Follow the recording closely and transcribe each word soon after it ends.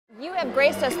You have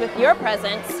graced us with your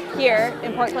presence here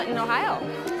in Port Clinton, Ohio.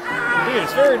 Indeed,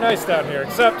 it's very nice down here,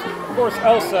 except, of course,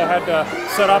 Elsa had to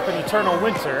set up an eternal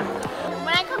winter.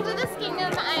 When I come to this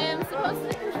kingdom, I am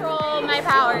supposed to control my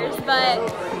powers, but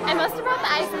I must have brought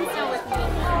the ice and snow with me.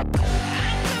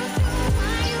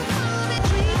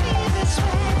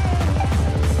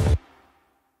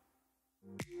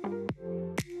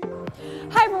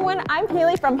 Hi everyone, I'm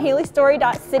Haley from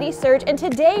Hayliestory.citysurge, and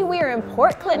today we are in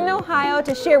Port Clinton, Ohio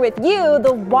to share with you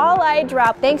the Walleye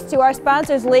Drop. Thanks to our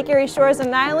sponsors, Lake Erie Shores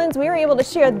and Islands, we were able to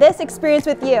share this experience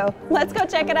with you. Let's go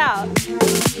check it out.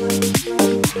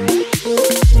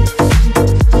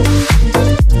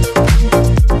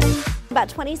 About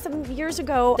 20-some years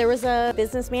ago, there was a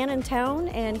businessman in town,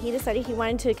 and he decided he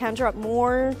wanted to conjure up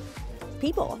more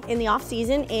people in the off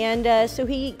season, and so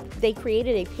they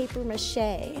created a paper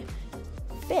mache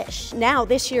fish. Now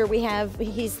this year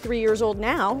he's 3 years old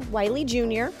now, Wylie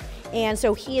Jr, and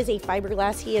so he is a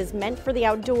fiberglass. He is meant for the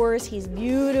outdoors. He's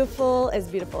beautiful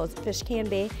as a fish can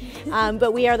be.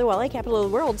 But we are the walleye capital of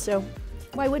the world, so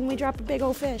why wouldn't we drop a big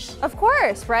old fish? Of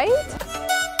course, right?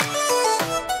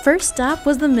 First stop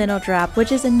was the Minnow Drop,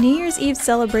 which is a New Year's Eve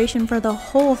celebration for the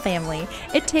whole family.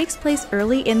 It takes place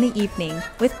early in the evening.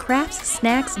 With crafts,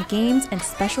 snacks, games, and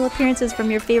special appearances from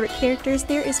your favorite characters,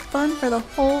 there is fun for the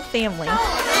whole family.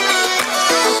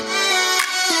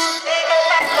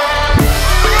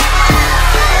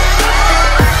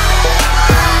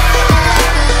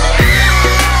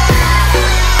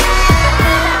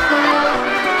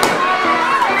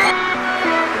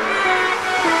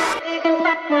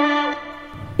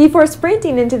 Before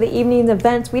sprinting into the evening's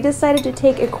events, we decided to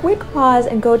take a quick pause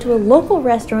and go to a local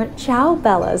restaurant, Ciao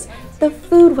Bella's. The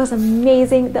food was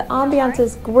amazing, the ambiance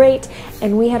is great,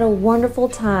 and we had a wonderful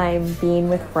time being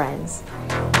with friends.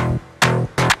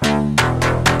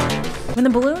 When the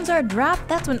balloons are dropped,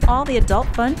 that's when all the adult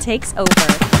fun takes over.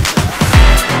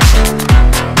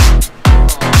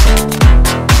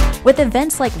 With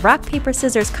events like rock, paper,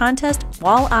 scissors contest,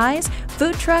 wall eyes,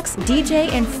 food trucks, DJ,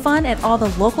 and fun at all the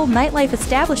local nightlife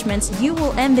establishments, you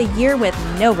will end the year with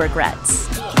no regrets.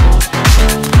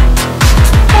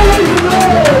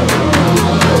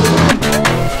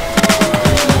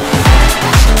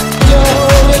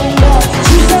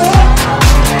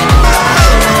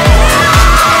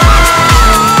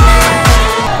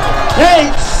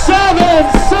 Eight, 7,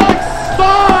 6,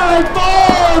 5,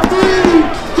 4, 3,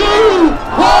 2,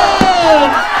 1.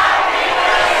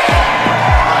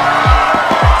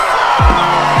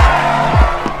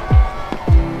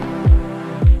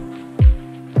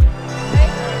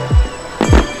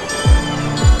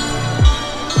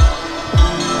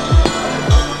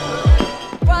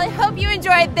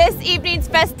 This evening's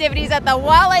festivities at the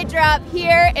Walleye Drop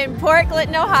here in Port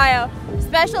Clinton, Ohio.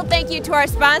 Special thank you to our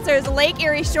sponsors, Lake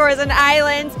Erie Shores and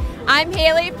Islands. I'm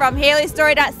Haley from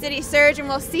Hayliestory.citysurge, and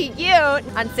we'll see you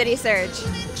on City Surge.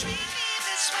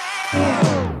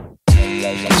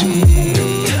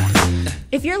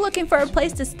 If you're looking for a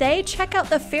place to stay, check out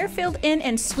the Fairfield Inn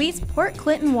and Suites Port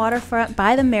Clinton waterfront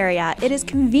by the Marriott. It is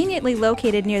conveniently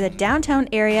located near the downtown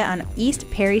area on East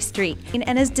Perry Street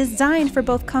and is designed for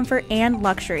both comfort and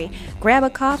luxury. Grab a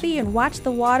coffee and watch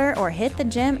the water, or hit the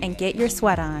gym and get your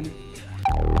sweat on.